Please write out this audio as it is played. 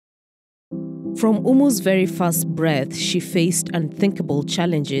From Umu's very first breath, she faced unthinkable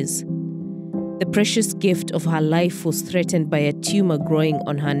challenges. The precious gift of her life was threatened by a tumor growing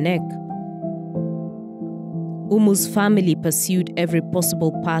on her neck. Umu's family pursued every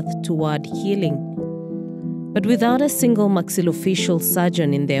possible path toward healing. But without a single maxillofacial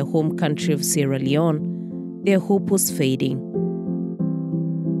surgeon in their home country of Sierra Leone, their hope was fading.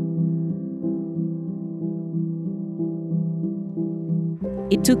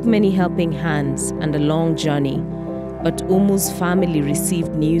 It took many helping hands and a long journey, but Umu's family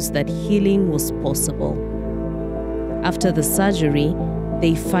received news that healing was possible. After the surgery,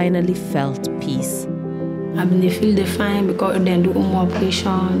 they finally felt peace. I mean, they feel they fine because they do Umu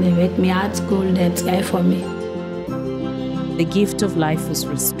operation, they make me at school, that's guy for me. The gift of life was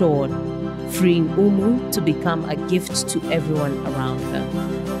restored, freeing Umu to become a gift to everyone around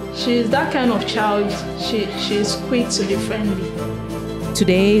her. She's that kind of child. She's quick to be friendly.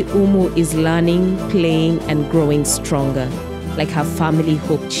 Today, Umu is learning, playing, and growing stronger, like her family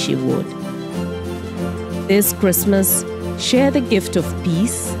hoped she would. This Christmas, share the gift of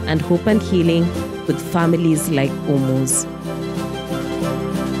peace and hope and healing with families like Umu's.